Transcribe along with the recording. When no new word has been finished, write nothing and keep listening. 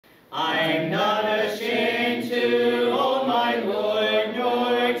I'm not ashamed to own my Lord,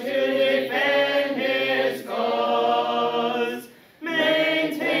 nor to defend his cause.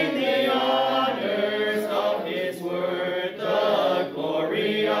 Maintain the honors of his word, the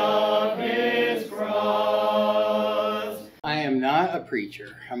glory of his cross. I am not a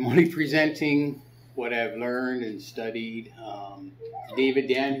preacher. I'm only presenting what I've learned and studied. David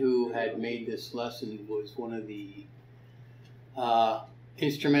Dan, who had made this lesson, was one of the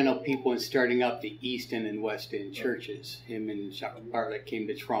instrumental people in starting up the East End and West End churches. Him and Chuck Bartlett came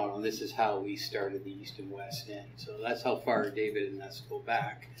to Toronto, and this is how we started the East and West End. So that's how far David and us go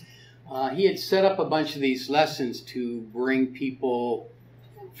back. He had set up a bunch of these lessons to bring people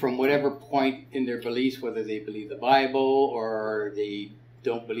from whatever point in their beliefs, whether they believe the Bible or they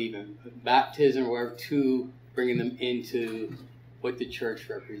don't believe in baptism or whatever, to bringing them into what the church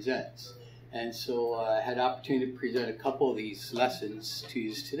represents. And so I had the opportunity to present a couple of these lessons to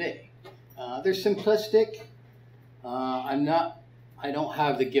you today. They're simplistic. I don't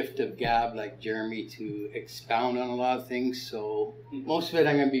have the gift of gab like Jeremy to expound on a lot of things. So most of it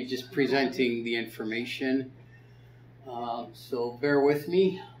I'm going to be just presenting the information. So bear with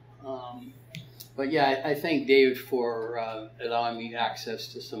me. But yeah, I thank David for allowing me access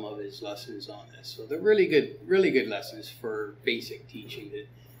to some of his lessons on this. So they're really good lessons for basic teaching that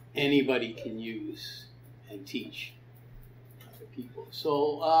anybody can use and teach other people.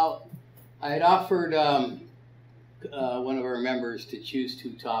 So I had offered one of our members to choose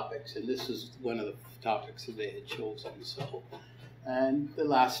 2 topics, and this is one of the topics that they had chosen. So, and the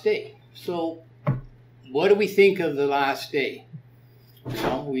last day. So what do we think of the last day? You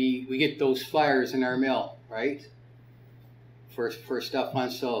know, we get those flyers in our mail, right? For stuff on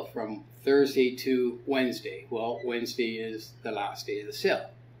sale from Thursday to Wednesday. Well, Wednesday is the last day of the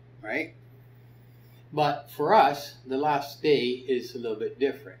sale, right? But for us, the last day is a little bit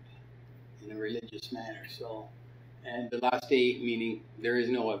different in a religious manner. So, and the last day meaning there is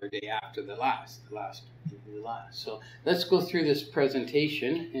no other day after the last. The last is the last. So let's go through this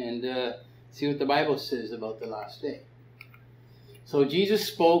presentation and see what the Bible says about the last day. So Jesus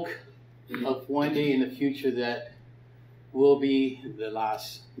spoke of one day in the future that will be the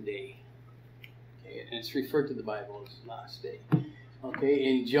last day. Okay, and it's referred to the Bible as the last day. Okay,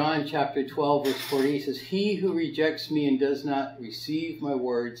 in John chapter 12, verse 40, it says, "He who rejects me and does not receive my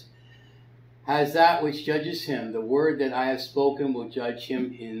words has that which judges him. The word that I have spoken will judge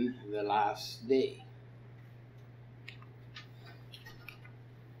him in the last day."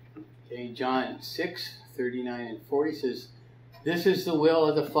 Okay, John 6, 39 and 40 says, "This is the will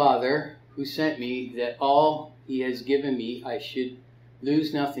of the Father who sent me, that all he has given me I should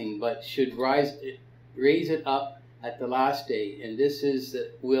lose nothing, but should raise it up at the last day. And this is the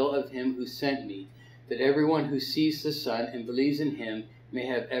will of him who sent me, that everyone who sees the Son and believes in him may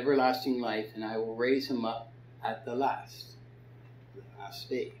have everlasting life, and I will raise him up at the last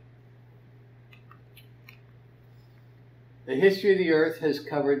day." The history of the earth has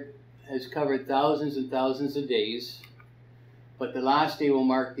covered thousands and thousands of days, but the last day will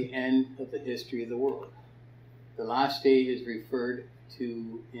mark the end of the history of the world. The last day is referred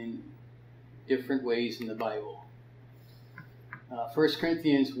to in different ways in the Bible. 1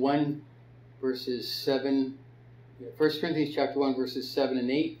 Corinthians 1 verses 7, 1 Corinthians chapter 1 verses 7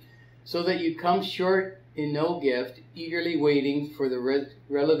 and 8, "So that you come short in no gift, eagerly waiting for the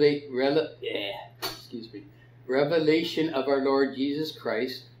revelation of our Lord Jesus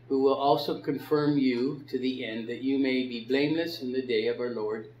Christ, who will also confirm you to the end, that you may be blameless in the day of our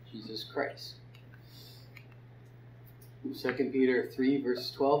Lord Jesus Christ." 2 Peter 3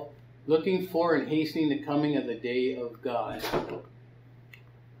 verse 12, "Looking for and hastening the coming of the day of God."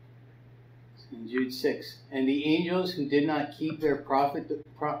 In Jude 6, "And the angels who did not keep their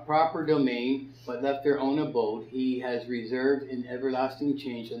proper domain, but left their own abode, he has reserved in everlasting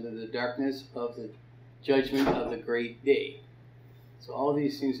change under the darkness of the judgment of the great day." So all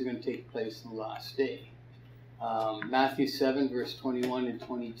these things are going to take place in the last day. Matthew 7 verse 21 and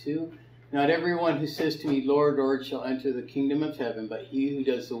 22, "Not everyone who says to me, 'Lord, Lord,' shall enter the kingdom of heaven, but he who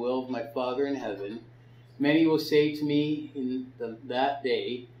does the will of my Father in heaven. Many will say to me in that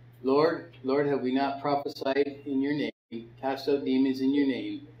day, 'Lord, Lord, have we not prophesied in your name, cast out demons in your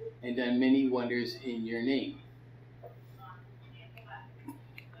name, and done many wonders in your name?'"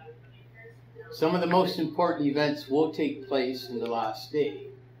 Some of the most important events will take place in the last day,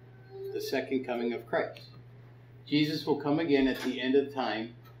 the second coming of Christ. Jesus will come again at the end of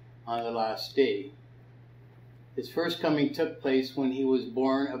time on the last day. His first coming took place when he was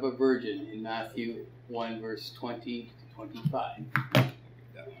born of a virgin in Matthew 1 verse 20 to 25.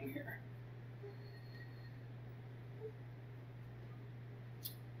 That one here.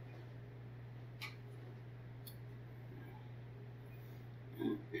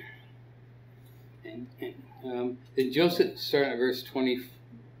 Then Joseph, starting at verse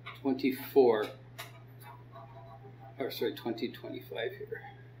 24, or sorry, 25 here.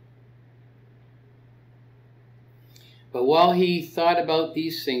 But while he thought about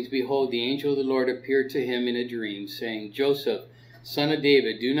these things, behold, the angel of the Lord appeared to him in a dream, saying, Joseph, son of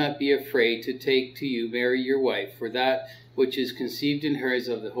David, do not be afraid to take to you Mary your wife, for that which is conceived in her is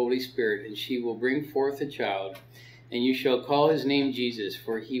of the Holy Spirit, and she will bring forth a child, and you shall call his name Jesus,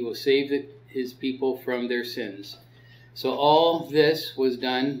 for he will save his people from their sins. So all this was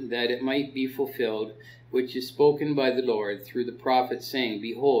done that it might be fulfilled, which is spoken by the Lord through the prophet, saying,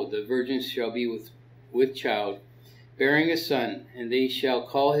 Behold, the virgin shall be with child, bearing a son, and they shall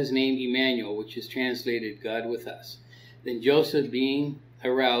call his name Emmanuel, which is translated God with us. Then Joseph, being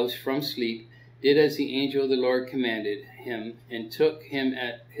aroused from sleep, did as the angel of the Lord commanded him, and took him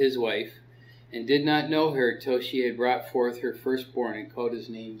at his wife, and did not know her till she had brought forth her firstborn, and called his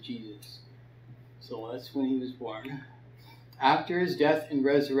name Jesus. So that's when he was born. After his death and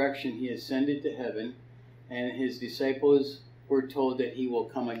resurrection, he ascended to heaven, and his disciples were told that he will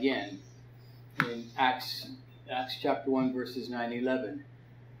come again. In Acts chapter 1, verses 9 and 11.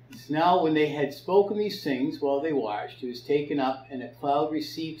 Now when they had spoken these things while they watched, he was taken up, and a cloud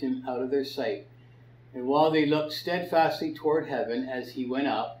received him out of their sight. And while they looked steadfastly toward heaven as he went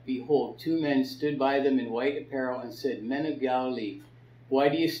up, behold, two men stood by them in white apparel, and said, Men of Galilee, why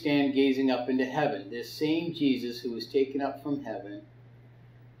do you stand gazing up into heaven? This same Jesus who was taken up from heaven,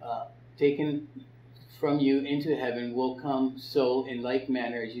 taken from you into heaven, will come so in like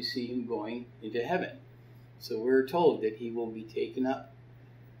manner as you see him going into heaven. So we're told that he will be taken up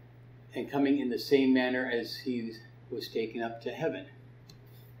and coming in the same manner as he was taken up to heaven.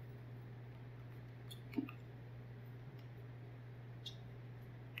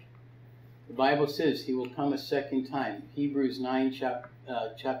 The Bible says he will come a second time. Hebrews 9,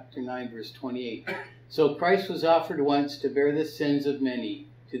 chapter 9, verse 28. So Christ was offered once to bear the sins of many.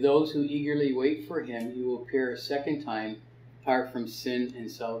 To those who eagerly wait for him, he will appear a second time, apart from sin and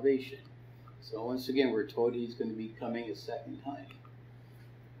salvation. So once again, we're told he's going to be coming a second time.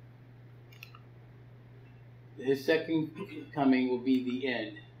 His second coming will be the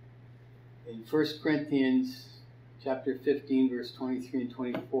end. In 1 Corinthians chapter 15, verse 23 and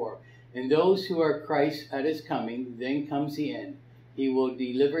 24. And those who are Christ at his coming, then comes the end. He will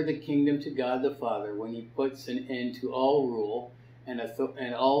deliver the kingdom to God the Father when he puts an end to all rule and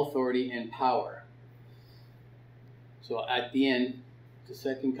all authority and power. So at the end, the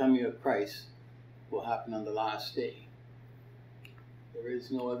second coming of Christ will happen on the last day. There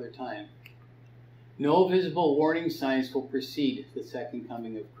is no other time. No visible warning signs will precede the second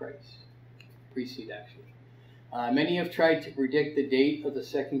coming of Christ. Many have tried to predict the date of the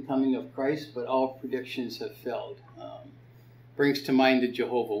second coming of Christ, but all predictions have failed. Brings to mind the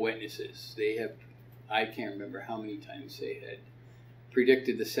Jehovah's Witnesses. I can't remember how many times they had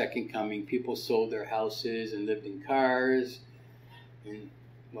predicted the second coming. People sold their houses and lived in cars. And,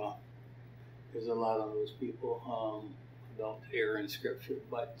 well, there's a lot of those people about error in Scripture.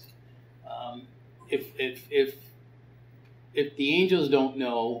 But if the angels don't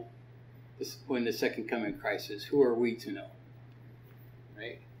know when the second coming of Christ is, who are we to know?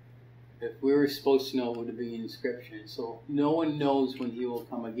 Right? If we were supposed to know, it would be in Scripture. So no one knows when he will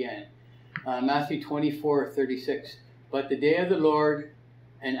come again. Matthew 24:36. But the day of the Lord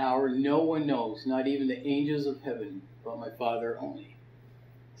and hour no one knows, not even the angels of heaven, but my Father only.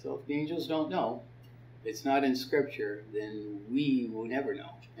 So if the angels don't know, it's not in Scripture, then we will never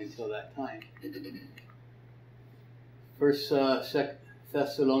know until that time. First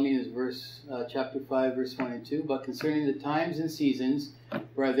Thessalonians chapter 5, verse 1 and 2. But concerning the times and seasons,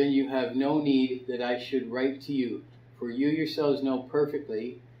 brethren, you have no need that I should write to you, for you yourselves know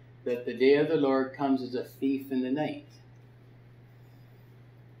perfectly that the day of the Lord comes as a thief in the night.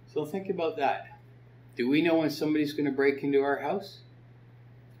 So think about that. Do we know when somebody's going to break into our house?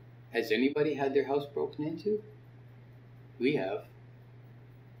 Has anybody had their house broken into? We have.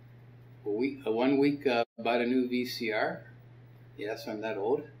 One week bought a new VCR. Yes, I'm that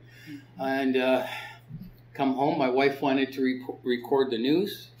old. And come home, my wife wanted to record the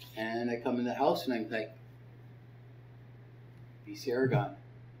news, and I come in the house and I'm like, VCR gone.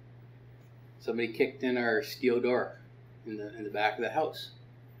 Somebody kicked in our steel door in the back of the house.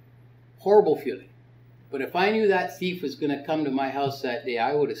 Horrible feeling. But if I knew that thief was going to come to my house that day,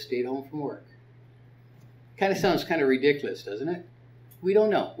 I would have stayed home from work. Kind of sounds kind of ridiculous, doesn't it? We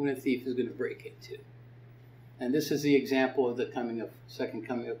don't know when a thief is going to break into. And this is the example of the second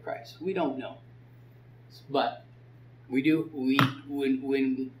coming of Christ. We don't know. But we do.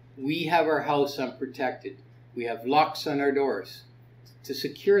 When we have our house unprotected, we have locks on our doors to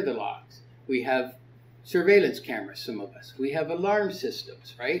secure the locks. We have surveillance cameras, some of us. We have alarm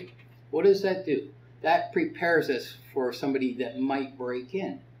systems, right? What does that do? That prepares us for somebody that might break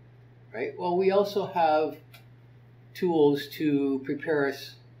in, right? Well, we also have tools to prepare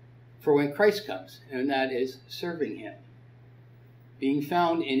us for when Christ comes, and that is serving him, being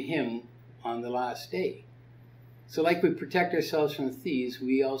found in him on the last day. So like we protect ourselves from thieves,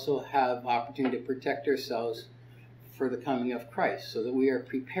 we also have opportunity to protect ourselves for the coming of Christ, so that we are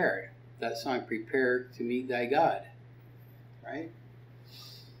prepared. That song, "Prepare to Meet Thy God," right?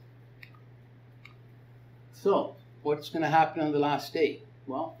 So, what's going to happen on the last day?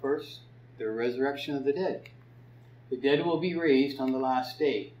 Well, first, the resurrection of the dead. The dead will be raised on the last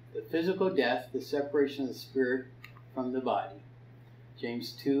day. The physical death, the separation of the spirit from the body.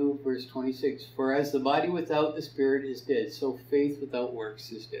 James 2, verse 26. For as the body without the spirit is dead, so faith without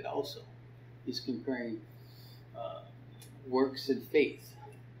works is dead also. He's comparing works and faith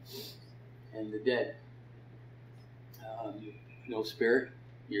and the dead. No spirit,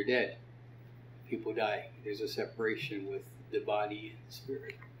 you're dead. People die. There's a separation with the body and the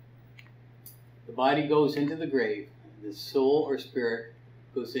spirit. The body goes into the grave. The soul or spirit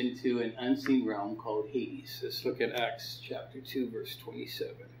goes into an unseen realm called Hades. Let's look at Acts chapter 2, verse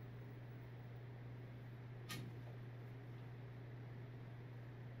 27.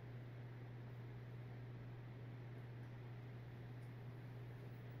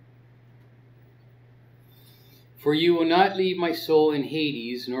 For you will not leave my soul in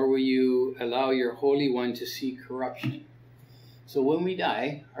Hades, nor will you allow your Holy One to see corruption. So when we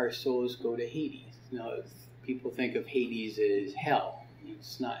die, our souls go to Hades. Now, people think of Hades as hell.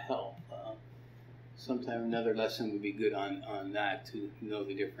 It's not hell. Sometime another lesson would be good on that, to know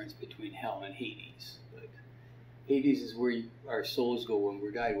the difference between hell and Hades. But Hades is where our souls go when we're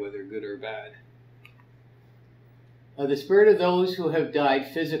died, whether good or bad. The spirit of those who have died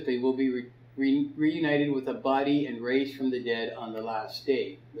physically will be reunited with a body and raised from the dead on the last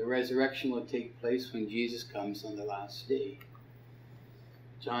day. The resurrection will take place when Jesus comes on the last day.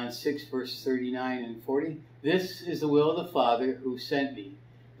 John 6, verse 39 and 40. This is the will of the Father who sent me,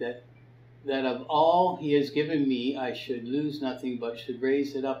 that of all he has given me I should lose nothing, but should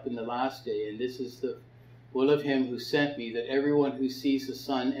raise it up in the last day. And this is the will of him who sent me, that everyone who sees the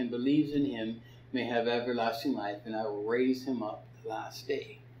Son and believes in him may have everlasting life, and I will raise him up the last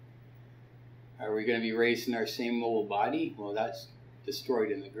day. Are we going to be raised in our same old body? Well, that's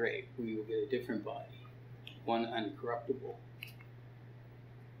destroyed in the grave. We will get a different body, one uncorruptible.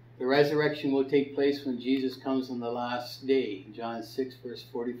 The resurrection will take place when Jesus comes on the last day. John 6, verse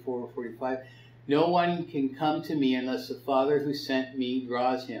 44 or 45. No one can come to me unless the Father who sent me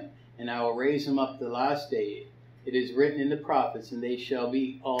draws him, and I will raise him up the last day. It is written in the prophets, and they shall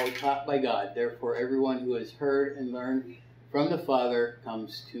be all taught by God. Therefore, everyone who has heard and learned from the Father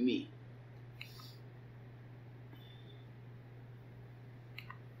comes to me.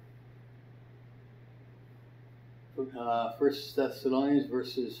 First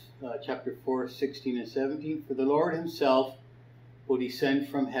Thessalonians chapter 4, 16 and 17. For the Lord himself will descend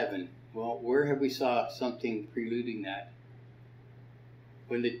from heaven. Well, where have we saw something preluding that?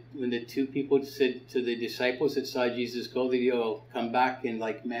 When the two people said to the disciples that saw Jesus go, that he'll come back in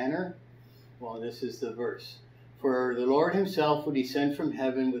like manner? Well, this is the verse. For the Lord himself will descend from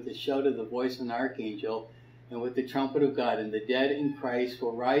heaven with the shout of the voice of an archangel and with the trumpet of God, and the dead in Christ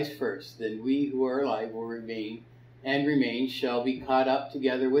will rise first. Then we who are alive will remain shall be caught up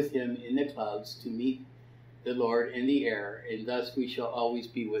together with him in the clouds to meet the Lord in the air, and thus we shall always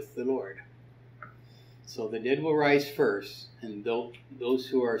be with the Lord. So the dead will rise first, and those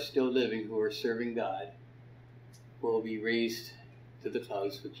who are still living, who are serving God, will be raised to the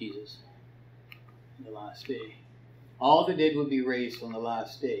clouds with Jesus on the last day. All the dead will be raised on the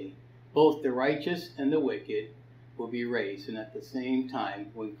last day. Both the righteous and the wicked will be raised, and at the same time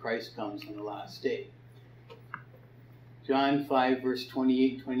when Christ comes on the last day. John 5, verse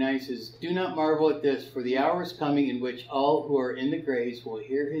 28 29 says, Do not marvel at this, for the hour is coming in which all who are in the graves will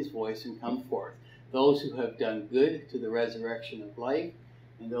hear his voice and come forth. Those who have done good to the resurrection of life,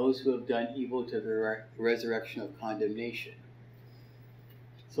 and those who have done evil to the resurrection of condemnation.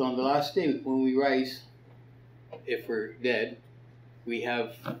 So on the last day, when we rise, if we're dead, we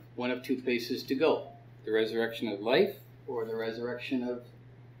have one of two places to go. The resurrection of life or the resurrection of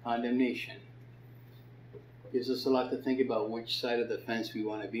condemnation. Gives us a lot to think about which side of the fence we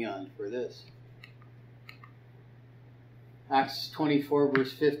want to be on for this. Acts 24,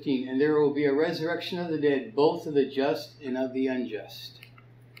 verse 15. And there will be a resurrection of the dead, both of the just and of the unjust.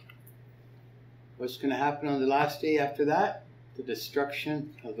 What's going to happen on the last day after that? The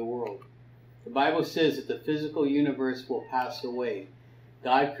destruction of the world. The Bible says that the physical universe will pass away.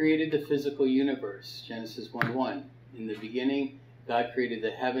 God created the physical universe, Genesis 1:1. In the beginning, God created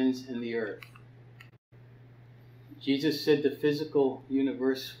the heavens and the earth. Jesus said the physical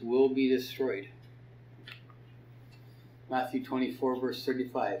universe will be destroyed. Matthew 24, verse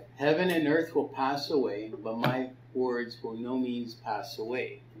 35. Heaven and earth will pass away, but my words will no means pass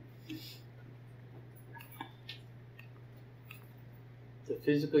away. The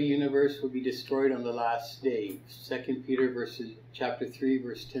physical universe will be destroyed on the last day. 2 Peter chapter 3,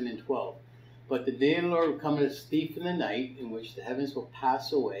 verse 10 and 12. But the day of the Lord will come as a thief in the night, in which the heavens will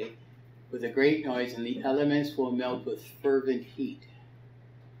pass away with a great noise, and the elements will melt with fervent heat.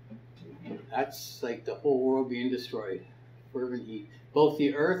 That's like the whole world being destroyed. Fervent heat. Both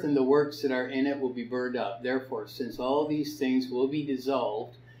the earth and the works that are in it will be burned up. Therefore, since all these things will be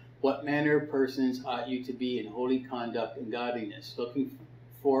dissolved, what manner of persons ought you to be in holy conduct and godliness, looking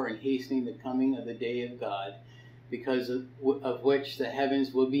for and hastening the coming of the day of God, because of which the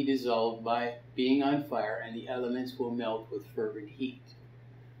heavens will be dissolved by being on fire, and the elements will melt with fervent heat.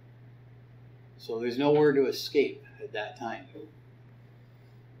 So there's nowhere to escape at that time.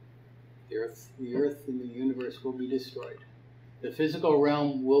 The earth and the universe will be destroyed. The physical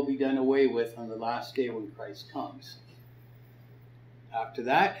realm will be done away with on the last day when Christ comes. After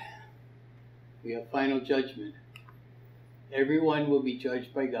that, we have final judgment. Everyone will be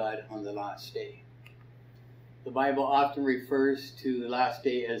judged by God on the last day. The Bible often refers to the last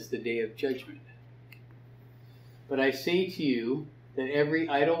day as the day of judgment. But I say to you that every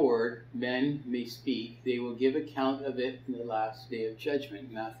idle word men may speak, they will give account of it in the last day of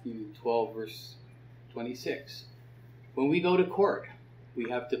judgment. Matthew 12, verse 26. When we go to court, we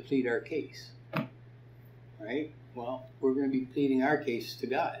have to plead our case. Right? Well, we're going to be pleading our case to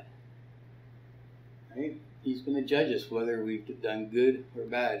God. Right? He's going to judge us whether we've done good or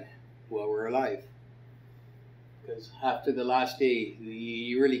bad while we're alive. Because after the last day,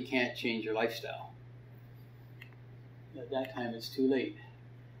 you really can't change your lifestyle. At that time, it's too late.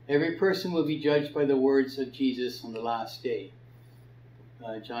 Every person will be judged by the words of Jesus on the last day.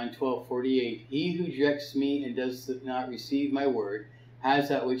 John 12:48. He who rejects me and does not receive my word has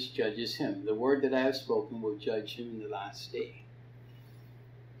that which judges him. The word that I have spoken will judge him in the last day.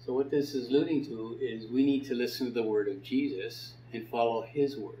 So what this is alluding to is we need to listen to the word of Jesus and follow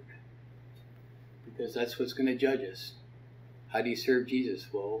his word. Because that's what's going to judge us. How do you serve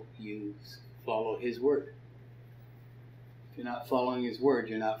Jesus? Well, you follow his word. If you're not following his word,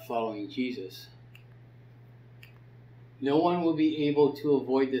 you're not following Jesus. No one will be able to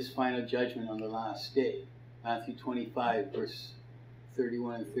avoid this final judgment on the last day. Matthew 25, verse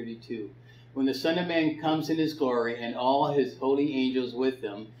 31 and 32. When the Son of Man comes in his glory and all his holy angels with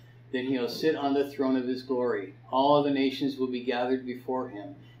him, then he'll sit on the throne of his glory. All the nations will be gathered before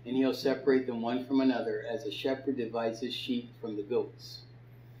him, and he'll separate them one from another, as a shepherd divides his sheep from the goats.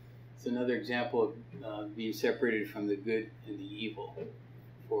 It's another example of being separated from the good and the evil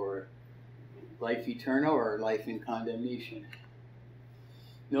for life eternal or life in condemnation.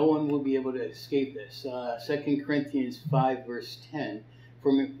 No one will be able to escape this. 2 Corinthians 5, verse 10.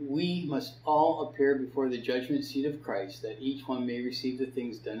 For we must all appear before the judgment seat of Christ, that each one may receive the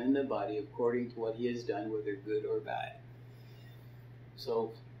things done in the body according to what he has done, whether good or bad.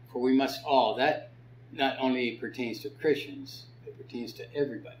 So, for we must all, that not only pertains to Christians, it pertains to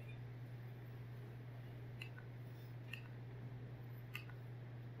everybody.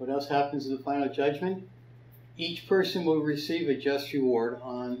 What else happens in the final judgment? Each person will receive a just reward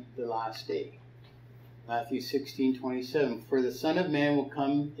on the last day. Matthew 16:27. For the Son of Man will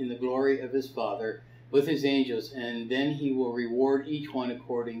come in the glory of his Father with his angels, and then he will reward each one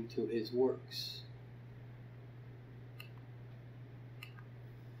according to his works.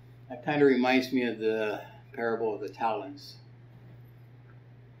 That kind of reminds me of the parable of the talents.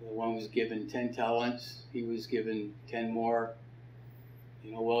 The one was given 10 talents. He was given 10 more.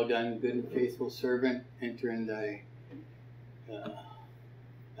 Well done, good and faithful servant. Enter in thy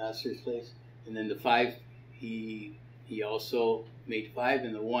master's place. And then the 5, he also made 5,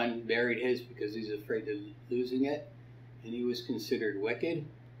 and the 1 buried his because he's afraid of losing it. And he was considered wicked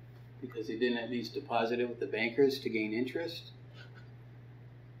because he didn't at least deposit it with the bankers to gain interest.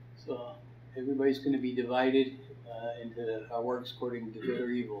 So everybody's going to be divided into our works according to good or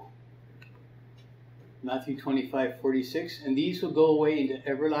evil. Matthew 25:46, and these will go away into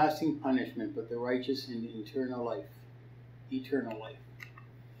everlasting punishment, but the righteous in eternal life. Eternal life.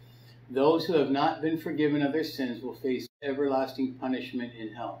 Those who have not been forgiven of their sins will face everlasting punishment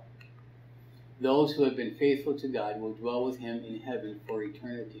in hell. Those who have been faithful to God will dwell with him in heaven for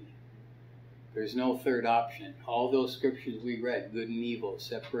eternity. There's no third option. All those scriptures we read, good and evil,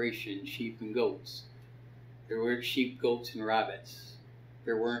 separation, sheep and goats. There were sheep, goats, and rabbits.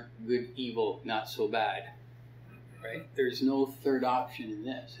 there weren't good, evil, not so bad. Right? There's no third option in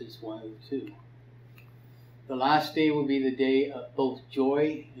this. It's one of the two. The last day will be the day of both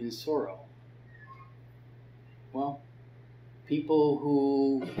joy and sorrow. Well, people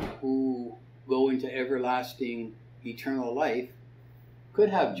who go into everlasting eternal life could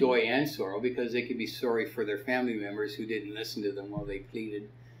have joy and sorrow, because they could be sorry for their family members who didn't listen to them while they pleaded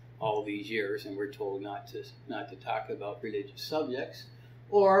all these years and were told not to talk about religious subjects.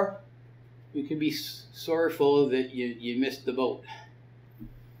 Or you could be sorrowful that you missed the boat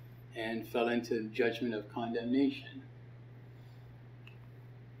and fell into judgment of condemnation.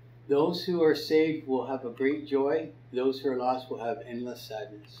 Those who are saved will have a great joy. Those who are lost will have endless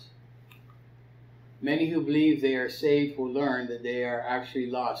sadness. Many who believe they are saved will learn that they are actually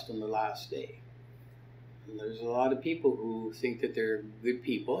lost on the last day. And there's a lot of people who think that they're good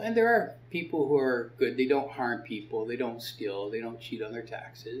people, and there are people who are good. They don't harm people, they don't steal, they don't cheat on their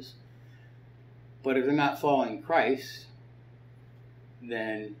taxes. But if they're not following Christ,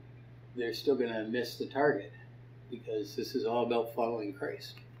 then they're still going to miss the target, because this is all about following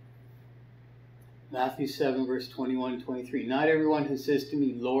Christ. Matthew 7, verse 21 and 23. Not everyone who says to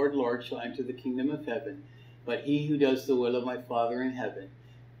me, Lord, Lord, shall enter the kingdom of heaven, but he who does the will of my Father in heaven.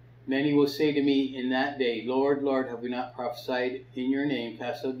 Many will say to me in that day, Lord, Lord, have we not prophesied in your name,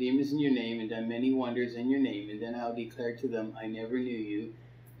 cast out demons in your name, and done many wonders in your name? And then I'll declare to them, I never knew you.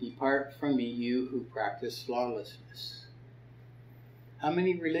 Depart from me, you who practice lawlessness. How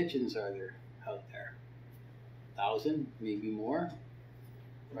many religions are there out there? 1,000, maybe more.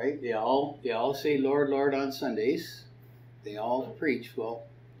 Right? They all say Lord, Lord on Sundays. They all preach. Well,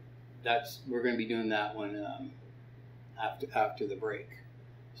 we're going to be doing that one after the break.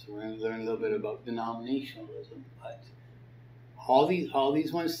 So we're going to learn a little bit about denominationalism. But all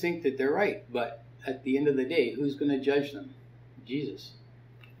these ones think that they're right. But at the end of the day, who's going to judge them? Jesus.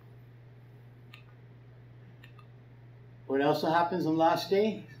 What else happens on the last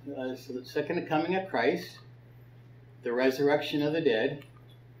day? So the second coming of Christ, the resurrection of the dead,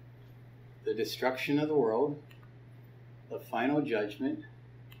 the destruction of the world, the final judgment.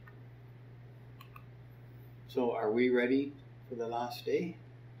 So are we ready for the last day?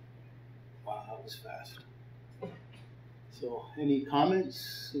 Wow, that was fast. So any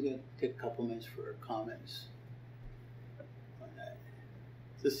comments? We're going to take a couple minutes for comments on that.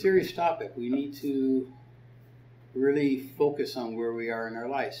 It's a serious topic. We need to really focus on where we are in our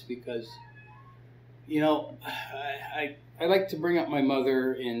lives, because I like to bring up my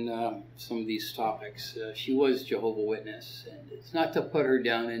mother in some of these topics. She was Jehovah's Witness, and it's not to put her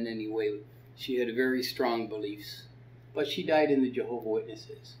down in any way. She had very strong beliefs, but she died in the Jehovah's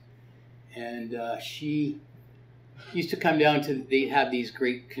Witnesses. And she used to come down to, they have these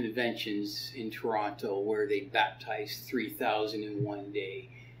great conventions in Toronto where they baptized 3,000 in one day,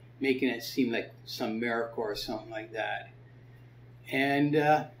 making it seem like some miracle or something like that.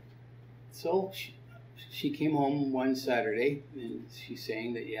 And so she came home one Saturday, and she's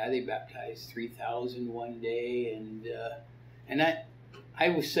saying that, yeah, they baptized 3,000 one day, and I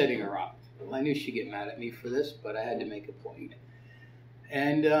was setting her up. I knew she'd get mad at me for this, but I had to make a point.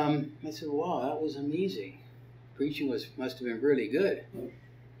 And I said, wow, that was amazing. Preaching must have been really good.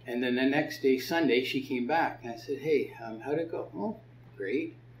 And then the next day, Sunday, she came back, and I said, hey, how'd it go? Oh,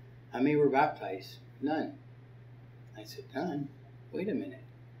 great. How many were baptized? None. I said, none? Wait a minute.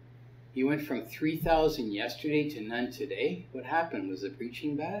 You went from 3,000 yesterday to none today? What happened? Was the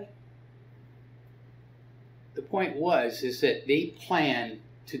preaching bad? The point is that they plan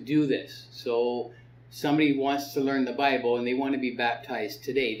to do this. So somebody wants to learn the Bible and they want to be baptized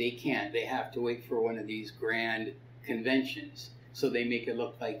today. They can't. They have to wait for one of these grand conventions. So they make it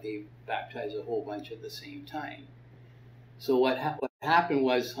look like they baptize a whole bunch at the same time. So what happened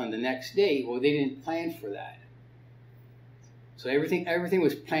was, on the next day, well, they didn't plan for that. So everything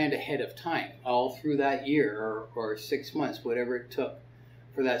was planned ahead of time, all through that year or 6 months, whatever it took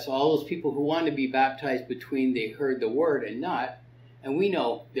for that. So all those people who wanted to be baptized between they heard the word and not, and we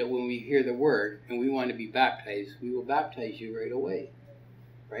know that when we hear the word and we want to be baptized, we will baptize you right away,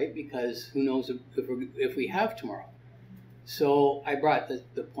 right? Because who knows if we have tomorrow. So I brought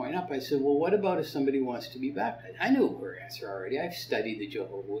the point up. I said, well, what about if somebody wants to be baptized? I knew her answer already. I've studied the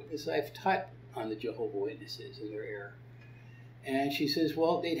Jehovah's Witnesses. I've taught on the Jehovah's Witnesses and their error. And she says,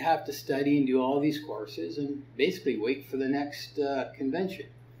 well, they'd have to study and do all these courses and basically wait for the next convention.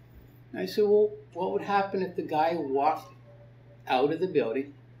 And I said, well, what would happen if the guy walked out of the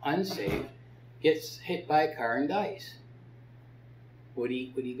building, unsaved, gets hit by a car and dies? Would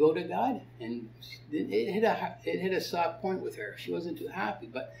he go to God? And it hit a soft point with her. She wasn't too happy.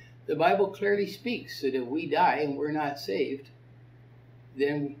 But the Bible clearly speaks that if we die and we're not saved,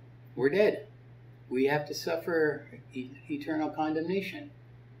 then we're dead. We have to suffer eternal condemnation.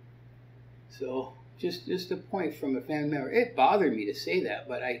 So just a point from a family member. It bothered me to say that,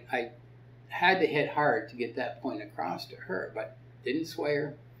 but I had to hit hard to get that point across to her, but didn't sway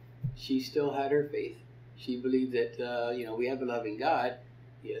her. She still had her faith. She believed that, we have a loving God.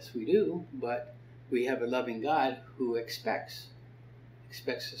 Yes, we do, but we have a loving God who expects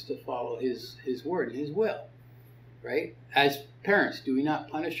us to follow his word and his will, right? As parents, do we not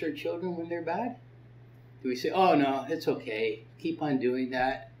punish our children when they're bad? Do we say, oh no, it's okay, keep on doing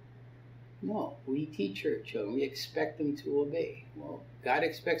that? No, we teach our children. We expect them to obey. Well, God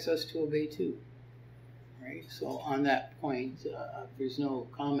expects us to obey too, right? So on that point, if there's no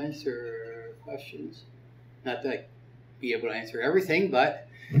comments or questions, not that I'd be able to answer everything, but...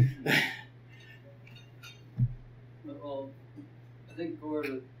 Well, I think,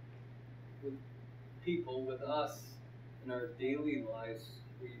 Gord, with people, with us, in our daily lives,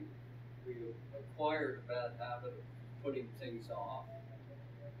 we acquired a bad habit of putting things off.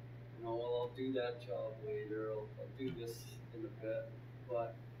 Well, I'll do that job later, I'll do this in a bit.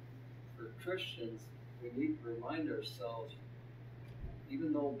 But for Christians, we need to remind ourselves,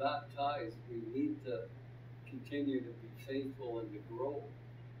 even though baptized, we need to continue to be faithful and to grow.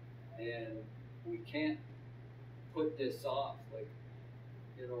 And we can't put this off. Like,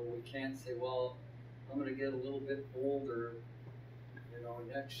 we can't say, well, I'm going to get a little bit older,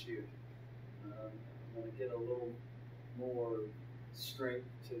 next year. I'm going to get a little more strength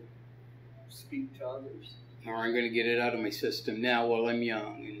to speak to others. Or I'm going to get it out of my system now while I'm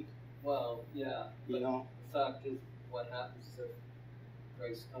young. And, well, yeah. But the fact is, what happens if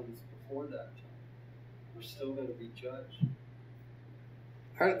Christ comes before that time? We're still going to be judged.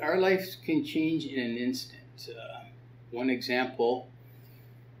 Our lives can change in an instant. One example,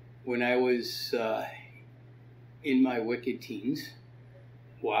 when I was in my wicked teens,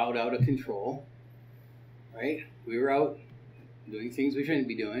 wild, out of control, right? We were out doing things we shouldn't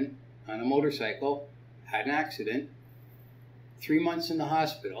be doing on a motorcycle, had an accident, 3 months in the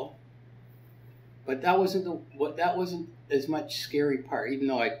hospital. But that wasn't as much scary part, even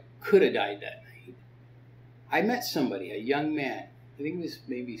though I could have died that night. I met somebody, a young man, I think he was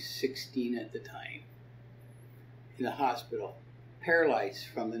maybe 16 at the time, in the hospital, paralyzed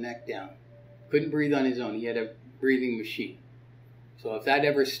from the neck down. Couldn't breathe on his own. He had a breathing machine. So if that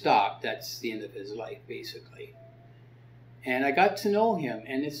ever stopped, that's the end of his life, basically. And I got to know him,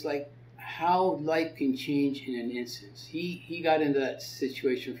 and it's like how life can change in an instant. He got into that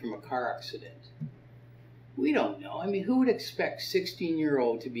situation from a car accident. We don't know. I mean, who would expect a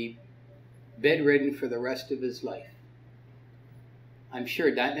 16-year-old to be bedridden for the rest of his life? I'm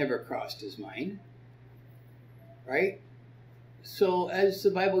sure that never crossed his mind, right? So as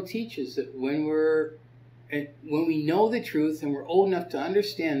the Bible teaches, that when we know the truth and we're old enough to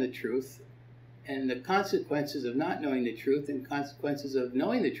understand the truth and the consequences of not knowing the truth and consequences of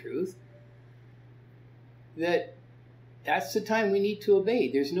knowing the truth, that's the time we need to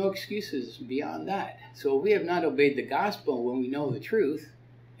obey. There's no excuses beyond that. So if we have not obeyed the gospel when we know the truth,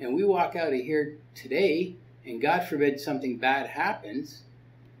 and we walk out of here today, and God forbid something bad happens,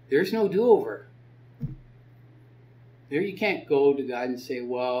 there's no do-over. There you can't go to God and say,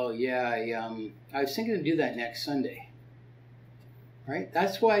 well, yeah, I was thinking to do that next Sunday. Right?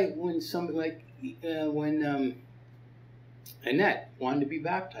 That's why when somebody when Annette wanted to be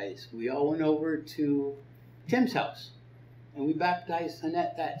baptized, we all went over to Tim's house. And we baptized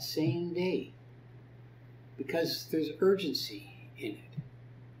Annette that same day. Because there's urgency in it.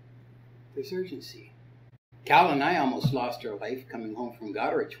 There's urgency. Cal and I almost lost our life coming home from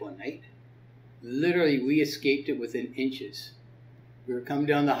Goderich one night. Literally, we escaped it within inches. We were coming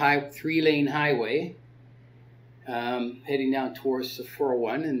down the 3-lane highway, heading down towards the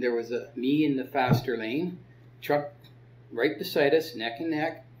 401, and there was me in the faster lane, truck right beside us, neck and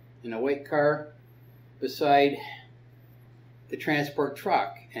neck, and a white car beside the transport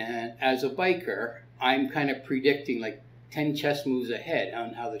truck. And as a biker, I'm kind of predicting like 10 chess moves ahead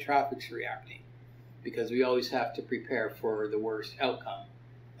on how the traffic's reacting, because we always have to prepare for the worst outcome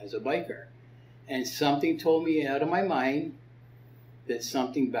as a biker. And something told me out of my mind that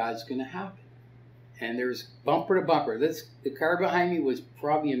something bad's going to happen. And there's bumper to bumper. The car behind me was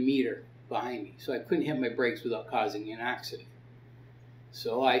probably a meter behind me, so I couldn't hit my brakes without causing an accident.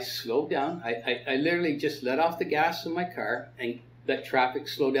 So I slowed down. I literally just let off the gas in my car and let traffic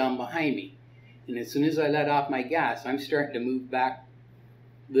slow down behind me. And as soon as I let off my gas, I'm starting to move back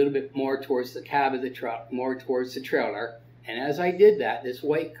a little bit more towards the cab of the truck, more towards the trailer. And as I did that, this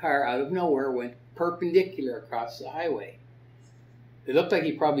white car out of nowhere went perpendicular across the highway. It looked like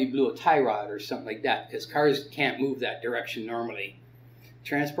he probably blew a tie rod or something like that, because cars can't move that direction normally.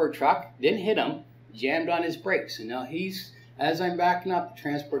 transport truck, didn't hit him, jammed on his brakes. And now as I'm backing up, the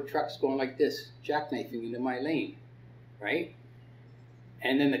transport truck's going like this, jackknifing into my lane, right?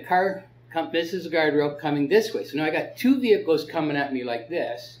 And then the car misses the guardrail coming this way. So now I got two vehicles coming at me like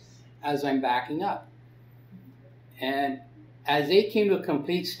this as I'm backing up. And as they came to a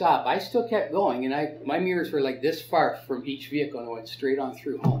complete stop, I still kept going, and my mirrors were like this far from each vehicle, and I went straight on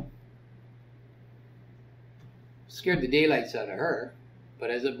through home. Scared the daylights out of her,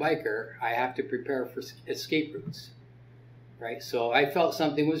 but as a biker, I have to prepare for escape routes, right? So I felt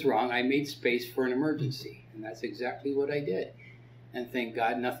something was wrong. I made space for an emergency, and that's exactly what I did. And thank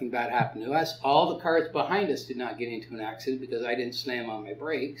God nothing bad happened to us. All the cars behind us did not get into an accident because I didn't slam on my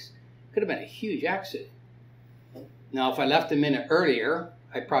brakes. Could have been a huge accident. Now, if I left a minute earlier,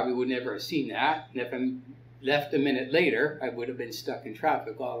 I probably would never have seen that. And if I left a minute later, I would have been stuck in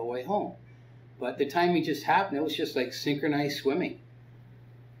traffic all the way home. But the timing just happened. It was just like synchronized swimming.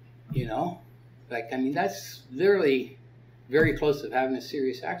 You know? Like, I mean, that's literally very close to having a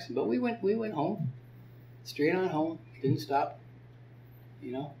serious accident. But we went home. Straight on home. Didn't stop.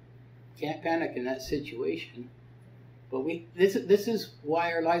 You know? Can't panic in that situation. But this is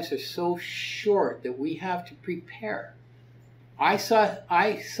why our lives are so short, that we have to prepare. I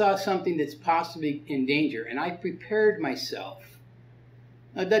saw something that's possibly in danger, and I prepared myself.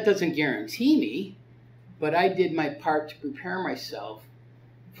 Now, that doesn't guarantee me, but I did my part to prepare myself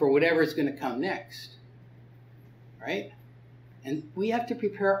for whatever is going to come next. Right? And we have to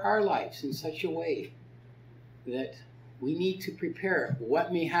prepare our lives in such a way that we need to prepare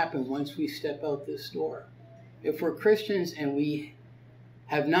what may happen once we step out this door. If we're Christians and we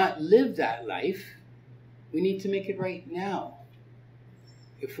have not lived that life, we need to make it right now.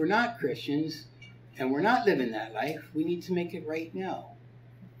 If we're not Christians and we're not living that life, we need to make it right now.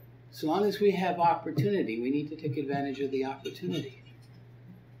 So long as we have opportunity, we need to take advantage of the opportunity.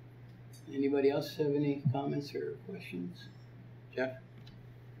 Anybody else have any comments or questions? Jeff?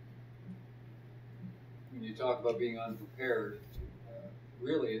 When you talk about being unprepared,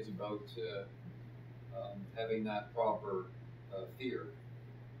 really it's about having that proper fear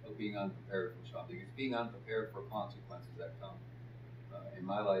of being unprepared for something. It's being unprepared for consequences that come. In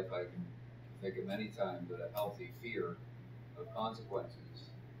my life, I can think of many times that a healthy fear of consequences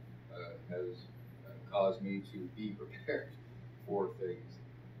has caused me to be prepared for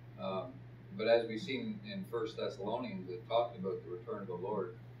things. But as we've seen in 1 Thessalonians, it talked about the return of the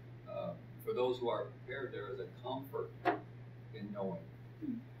Lord. For those who are prepared, there is a comfort in knowing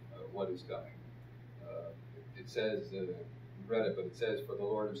what is coming. It says, we read it, but it says, "For the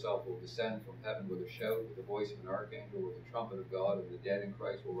Lord himself will descend from heaven with a shout, with the voice of an archangel, with the trumpet of God, and the dead in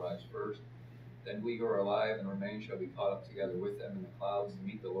Christ will rise first. Then we who are alive and remain shall be caught up together with them in the clouds to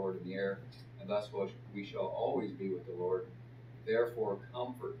meet the Lord in the air, and thus we shall always be with the Lord. Therefore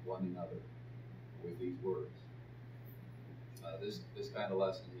comfort one another with these words." This kind of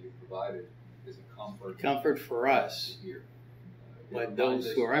lesson that you've provided is a comfort for us. to hear. But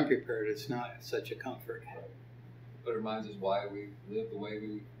those who are unprepared, it's not such a comfort. But it reminds us why we live the way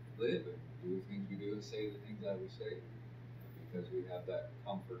we live and do the things we do and say the things that we say, because we have that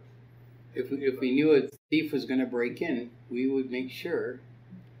comfort. If we knew a thief was going to break in, we would make sure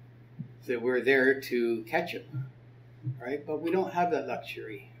that we're there to catch him, right? But we don't have that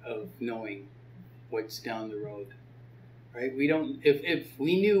luxury of knowing what's down the road, right? We don't. If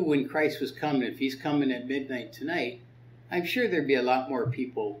we knew when Christ was coming, if he's coming at midnight tonight, I'm sure there'd be a lot more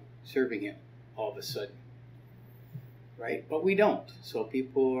people serving him all of a sudden, right? But we don't. So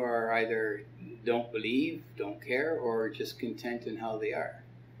people are either don't believe, don't care, or just content in how they are.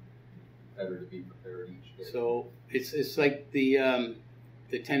 Better to be prepared each day. So it's like the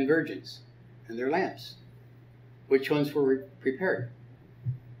 10 virgins and their lamps. Which ones were prepared?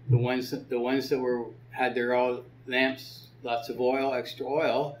 The ones that had their all lamps, lots of oil, extra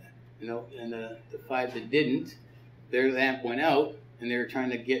oil, and the 5 that didn't, their lamp went out, and they were trying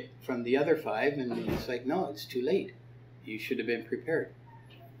to get from the other 5, and it's like, no, it's too late. You should have been prepared.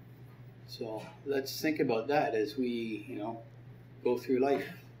 So let's think about that as we, go through life.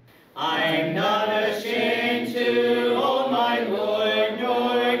 I'm not ashamed to hold my Lord,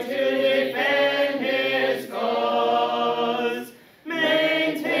 nor to defend